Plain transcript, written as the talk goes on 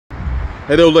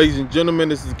Hello, ladies and gentlemen.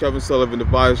 This is Kevin Sullivan, the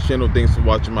Vice Channel. Thanks for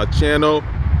watching my channel.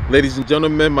 Ladies and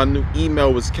gentlemen, my new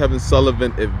email was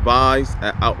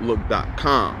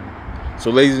kevinsullivanadvice@outlook.com. So,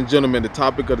 ladies and gentlemen, the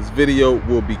topic of this video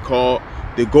will be called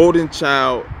 "The Golden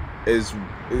Child is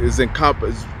in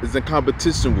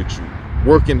competition with you,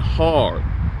 working hard."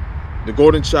 The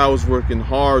golden child is working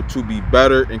hard to be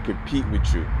better and compete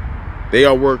with you. They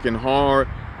are working hard,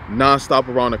 non-stop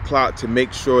around the clock to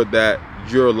make sure that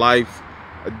your life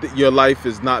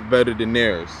is not better than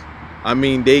theirs. I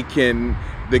mean,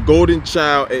 the golden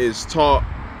child is taught,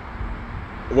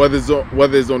 whether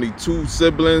it's only 2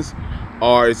 siblings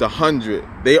or it's 100,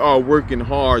 they are working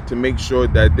hard to make sure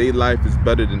that their life is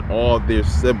better than all their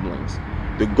siblings.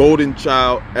 The golden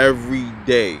child every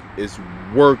day is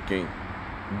working.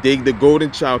 The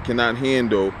golden child cannot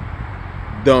handle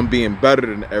them being better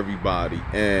than everybody,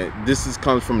 and this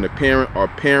comes from the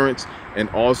parents and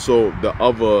also the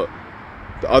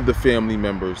other family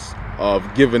members, of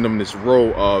giving them this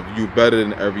role of you better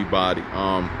than everybody,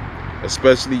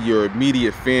 especially your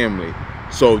immediate family.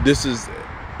 So this is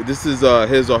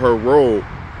his or her role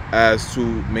as to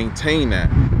maintain that,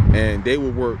 and they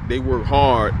work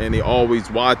hard, and they always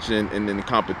watching and in the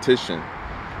competition.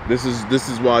 This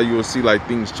is why you will see like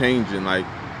things changing, like,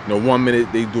 you know, 1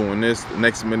 minute they doing this, the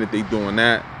next minute they doing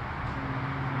that,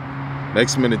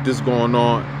 next minute this going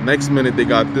on, next minute they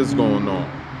got this going on.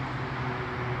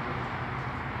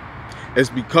 It's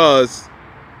because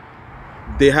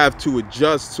they have to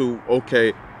adjust to,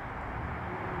 okay,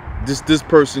 this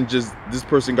person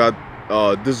got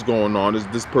this going on,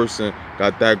 this person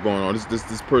got that going on,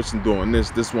 this person doing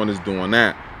this one is doing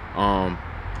that.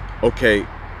 Okay,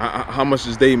 how much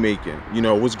is they making? You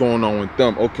know, what's going on with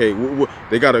them? Okay,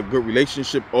 they got a good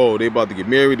relationship. Oh, they about to get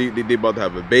married. They about to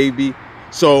have a baby.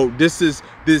 So this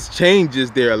changes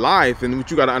their life, and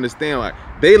what you got to understand, like,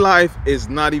 their life is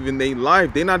not even their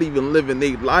life. They're not even living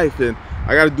their life. And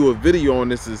I got to do a video on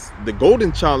this. Is the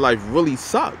golden child life really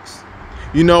sucks,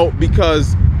 you know,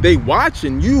 because they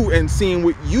watching you and seeing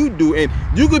what you do. And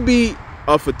you could be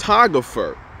a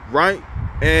photographer, right?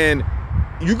 And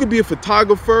you could be a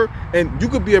photographer, and you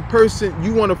could be a person,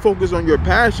 you want to focus on your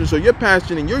passion. So your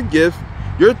passion and your gift,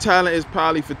 your talent is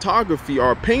probably photography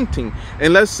or painting.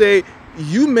 And let's say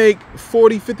you make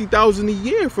 40-50,000 a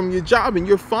year from your job, and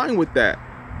you're fine with that.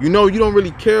 You know, you don't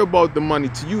really care about the money.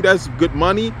 To you, that's good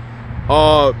money.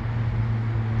 And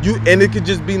it could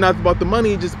just be not about the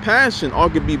money, it's just passion, or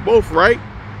it could be both, right?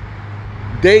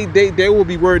 They will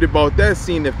be worried about that,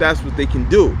 seeing if that's what they can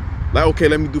do. Like, okay,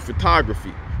 let me do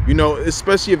photography. You know,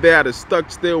 especially if they had a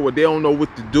stuck still where they don't know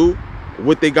what to do,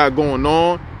 what they got going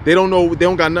on. They don't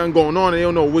got nothing going on, and they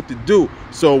don't know what to do.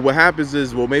 So what happens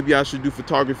is, well, maybe I should do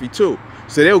photography too.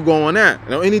 So they'll go on that.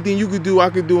 You know, anything you could do, I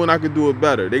could do, and I could do it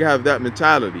better. They have that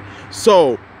mentality.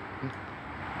 So,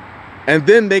 and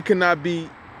then they cannot be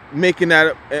making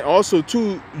that, and also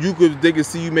too, they can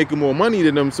see you making more money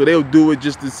than them, so they'll do it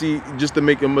just to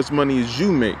make as much money as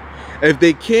you make. If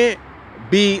they can't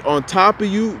be on top of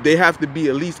you, they have to be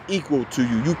at least equal to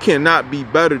you. You cannot be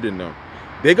better than them.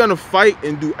 They're gonna fight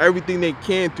and do everything they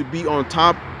can to be on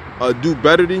top, do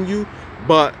better than you.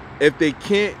 But if they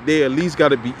can't, they at least got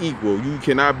to be equal. You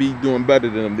cannot be doing better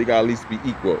than them. They got to at least be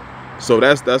equal. So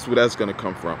that's where that's gonna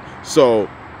come from. So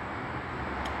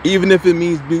even if it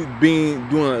means doing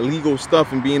illegal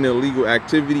stuff and being in illegal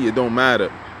activity, it don't matter.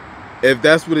 If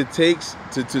that's what it takes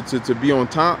to be on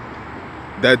top,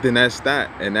 then that's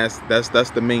that, and that's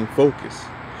the main focus.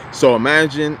 So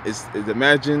imagine it's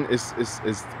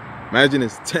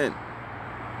 10.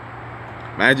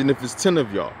 Imagine if it's 10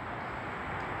 of y'all.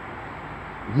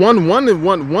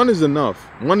 One is enough.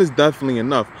 One is definitely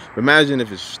enough. But imagine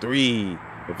if it's 3,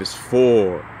 if it's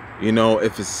 4, you know,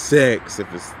 if it's 6,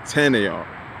 if it's 10 of y'all.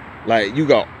 Like, you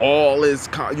got all these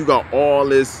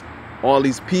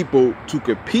people to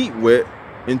compete with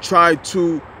and try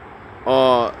to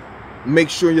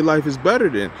make sure your life is better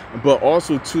than. But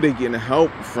also too, they getting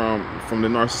help from the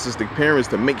narcissistic parents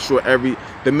to make sure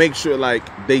like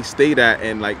they stay that,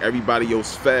 and like everybody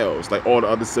else fails, like all the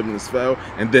other siblings fail,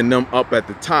 and then them up at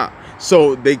the top.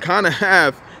 So they kind of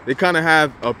have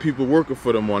people working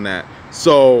for them on that.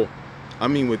 So I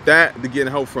mean, with that, they're getting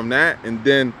help from that, and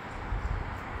then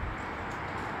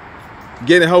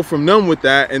getting help from them with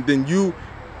that, and then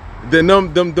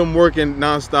them working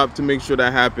nonstop to make sure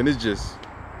that happen. It's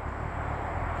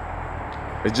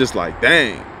just like,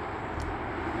 dang.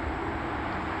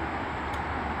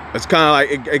 It's kind of like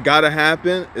it gotta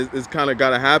happen. It's kind of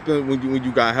gotta happen when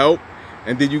you got help,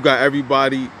 and then you got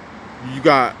everybody. You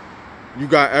got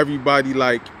everybody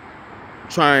like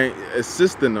trying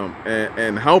assisting them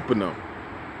and helping them,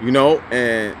 you know.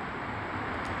 And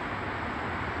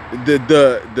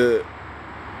the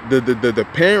the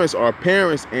parents are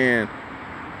parents, and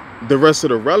the rest of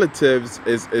the relatives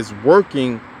is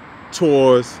working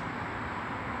towards,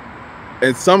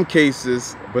 in some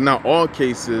cases, but not all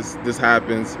cases, this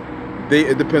happens.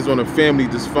 It depends on the family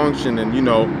dysfunction,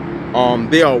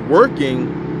 and they are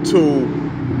working to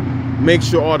make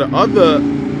sure all the other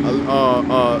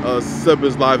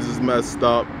siblings' lives is messed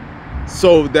up,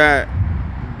 so that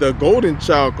the golden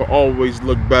child can always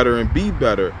look better and be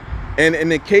better. And in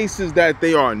the cases that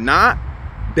they are not,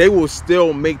 they will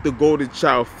still make the golden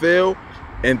child feel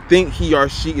and think he or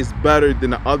she is better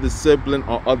than the other sibling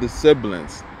or other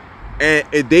siblings. And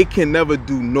they can never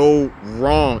do no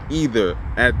wrong either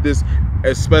at this,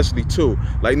 especially too.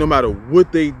 Like, no matter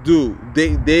what they do,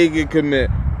 they can commit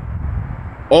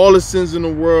all the sins in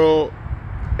the world.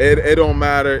 It don't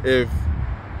matter if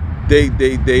they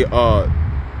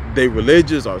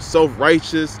religious or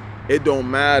self-righteous. It don't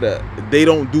matter. They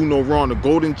don't do no wrong. The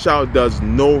golden child does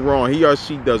no wrong. He or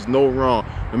she does no wrong.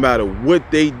 No matter what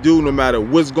they do, no matter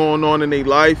what's going on in their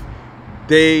life,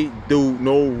 they do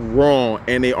no wrong,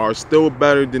 and they are still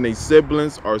better than their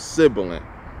siblings or sibling.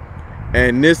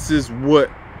 And this is what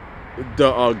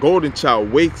the golden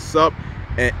child wakes up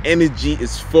and energy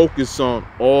is focused on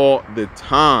all the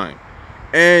time.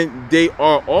 And they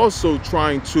are also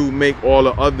trying to make all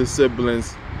the other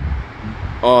siblings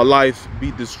life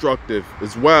be destructive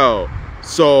as well.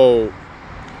 So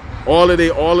all they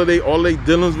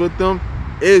dealings with them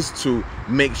is to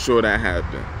make sure that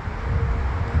happen.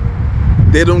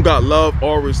 They don't got love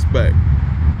or respect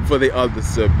for the other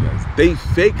siblings. They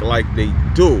fake like they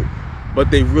do, but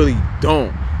they really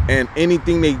don't. And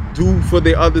anything they do for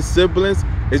the other siblings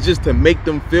is just to make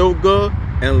them feel good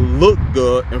and look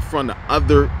good in front of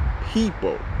other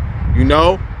people,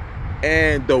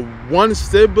 And the one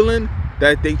sibling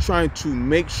that they trying to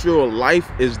make sure life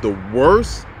is the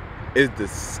worst is the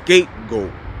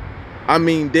scapegoat. I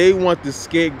mean, they want the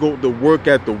scapegoat to work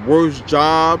at the worst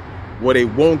job, where they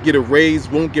won't get a raise,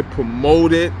 won't get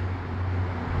promoted,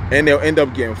 and they'll end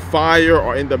up getting fired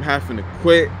or end up having to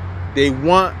quit. They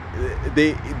want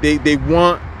the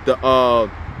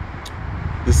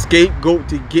scapegoat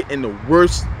to get in the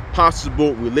worst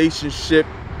possible relationship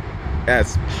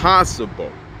as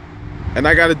possible. And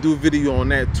I got to do a video on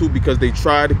that too, because they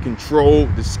try to control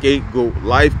the scapegoat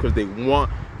life because they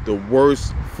want the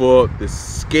worst for the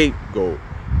scapegoat.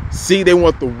 See, they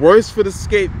want the worst for the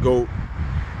scapegoat,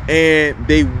 and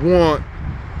they want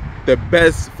the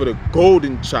best for the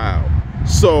golden child.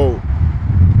 So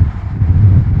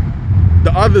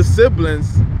the other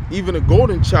siblings, even the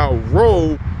golden child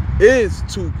role is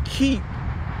to keep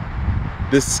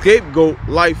the scapegoat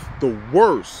life the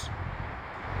worst.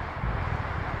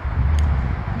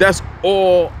 That's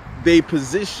all they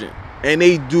position, and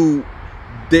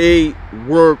they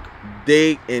work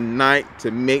day and night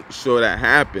to make sure that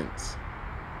happens.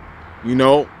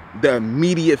 The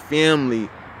immediate family,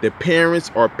 the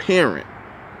parents are parent,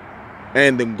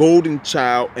 and the golden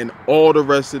child, and all the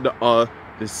rest of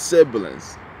the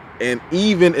siblings, and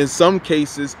even in some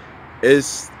cases,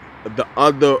 it's the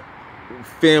other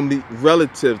family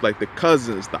relatives, like the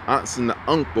cousins, the aunts and the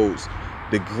uncles,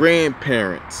 the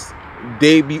grandparents.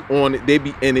 They be on it, they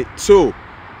be in it too,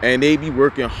 and they be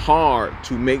working hard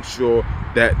to make sure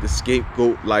that the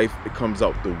scapegoat life, it comes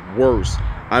out the worst.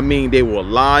 I mean, they will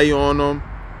lie on them,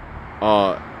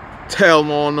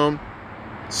 tell on them,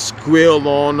 squeal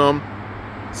on them,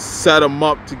 set them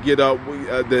up to get up,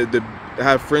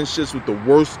 have friendships with the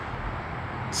worst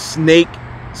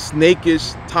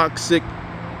snakish, toxic,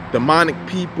 demonic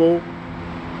people,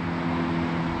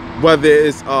 whether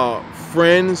it's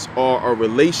friends or a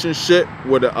relationship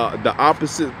with the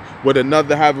opposite, with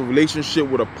another, have a relationship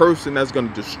with a person that's going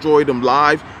to destroy their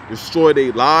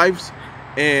lives.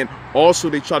 And also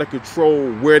they try to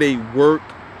control where they work,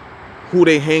 who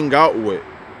they hang out with,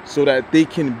 so that they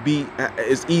can be,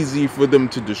 it's easy for them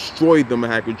to destroy them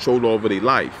and have control over their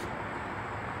life.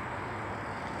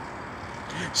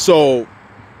 So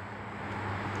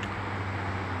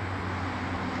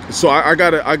I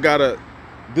gotta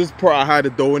this part I had to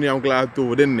throw in there. I'm glad I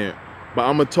threw it in there. But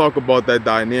I'm gonna talk about that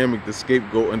dynamic, the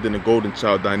scapegoat and then the golden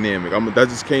child dynamic. That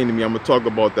just came to me. I'm gonna talk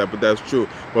about that, but that's true.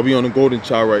 But we on the golden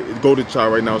child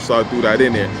right now, so I threw that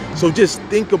in there. So just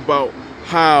think about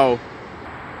how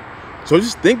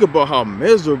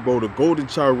miserable the golden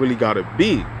child really gotta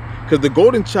be, because the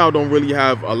golden child don't really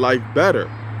have a life better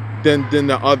than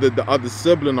the other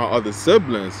sibling or other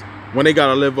siblings when they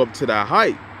gotta live up to that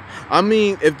height. I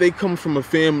mean, if they come from a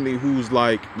family who's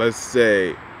like, let's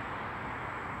say,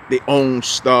 they own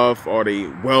stuff or they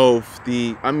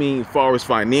wealthy, I mean, as far as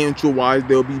financial wise,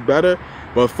 they'll be better.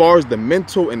 But as far as the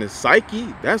mental and the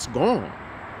psyche, that's gone.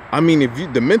 I mean, if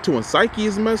the mental and psyche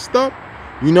is messed up,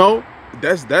 you know,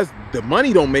 that's the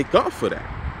money don't make up for that.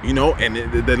 You know, and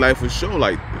the life will show,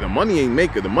 like, the money ain't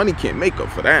make it. The money can't make up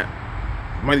for that.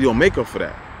 Money don't make up for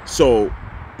that. So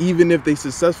even if they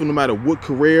successful, no matter what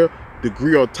career,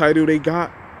 degree, or title they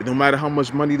got, no matter how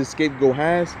much money the scapegoat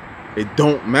has, it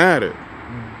don't matter.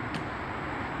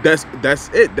 That's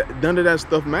it. None of that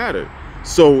stuff matters.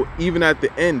 So even at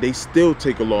the end, they still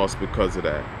take a loss because of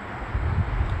that.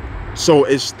 So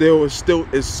it's so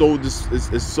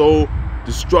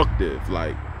destructive.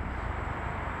 Like,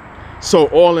 so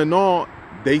all in all,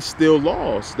 they still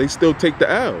lost. They still take the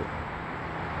L.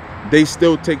 They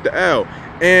still take the L.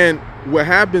 And what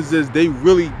happens is they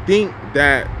really think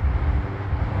that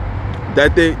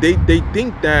they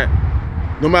think that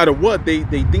no matter what, they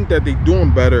think that they're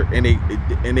doing better, and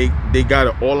they got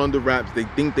it all under wraps. They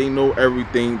think they know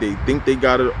everything. They think they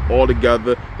got it all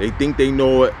together. They think they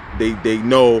know it. They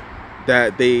know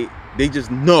that they just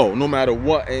know no matter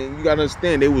what. And you gotta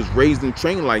understand, they was raised and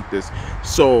trained like this.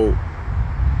 So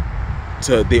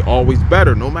they always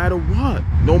better, no matter what,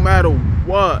 no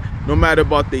matter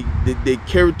about they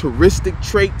characteristic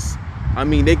traits. I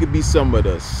mean, they could be some of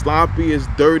the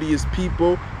sloppiest, dirtiest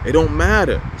people. It don't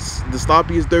matter. The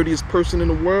sloppiest, dirtiest person in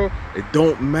the world, it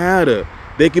don't matter.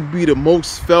 They could be the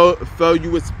most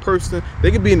failurous person.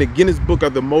 They could be in the Guinness Book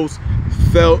of the most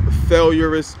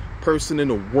failurous person in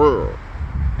the world.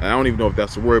 And I don't even know if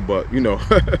that's a word, but you know.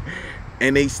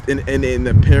 and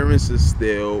the parents is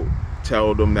still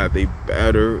tell them that they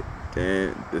better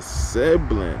than the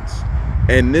siblings,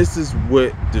 and this is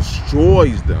what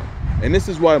destroys them. And this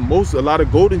is why a lot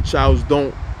of golden childs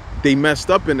they messed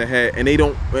up in the head, and they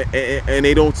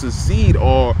don't succeed,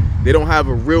 or they don't have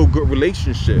a real good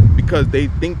relationship, because they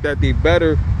think that they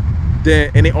better than,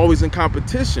 and they always in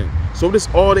competition. So that's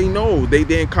all they know. They're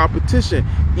in competition,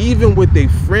 even with their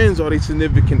friends or their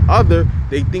significant other.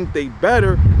 They think they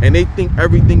better, and they think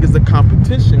everything is a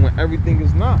competition when everything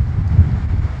is not.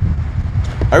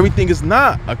 Everything is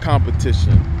not a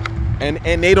competition,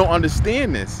 and they don't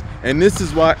understand this. And this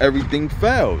is why everything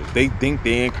fails. They think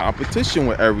they're in competition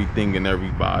with everything and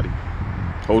everybody.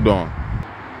 Hold on,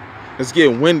 it's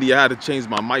getting windy. I had to change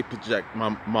my mic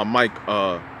my mic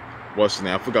what's the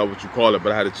name? I forgot what you call it,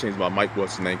 but I had to change my mic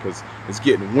what's the name, because it's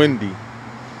getting windy.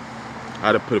 I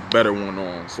had to put a better one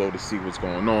on so to see what's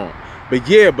going on. But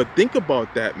yeah, but think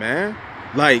about that, man.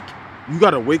 Like, you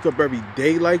gotta wake up every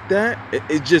day like that.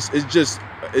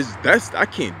 I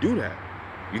can't do that.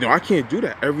 You know, I can't do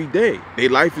that every day. Their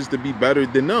life is to be better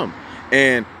than them.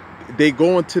 And they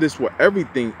go into this with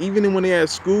everything. Even when they're at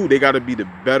school, they got to be the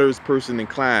betterest person in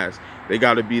class. They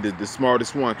got to be the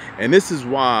smartest one. And this is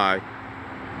why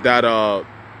that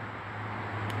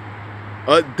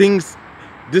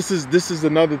this is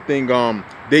another thing.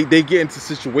 They get into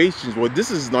situations. Well,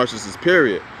 this is narcissist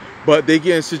period. But they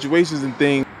get in situations and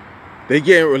things. They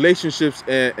get in relationships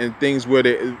and things where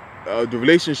the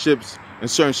relationships in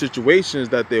certain situations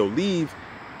that they'll leave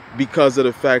because of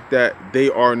the fact that they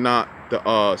are not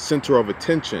the center of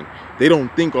attention. They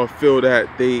don't think or feel that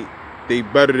they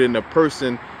better than the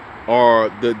person or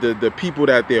the people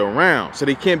that they're around. So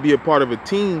they can't be a part of a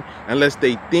team unless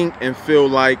they think and feel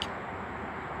like,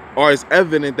 or it's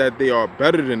evident that they are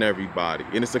better than everybody.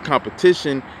 And it's a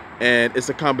competition, and it's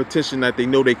a competition that they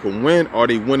know they can win, or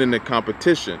they win in the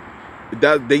competition.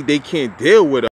 That they can't deal with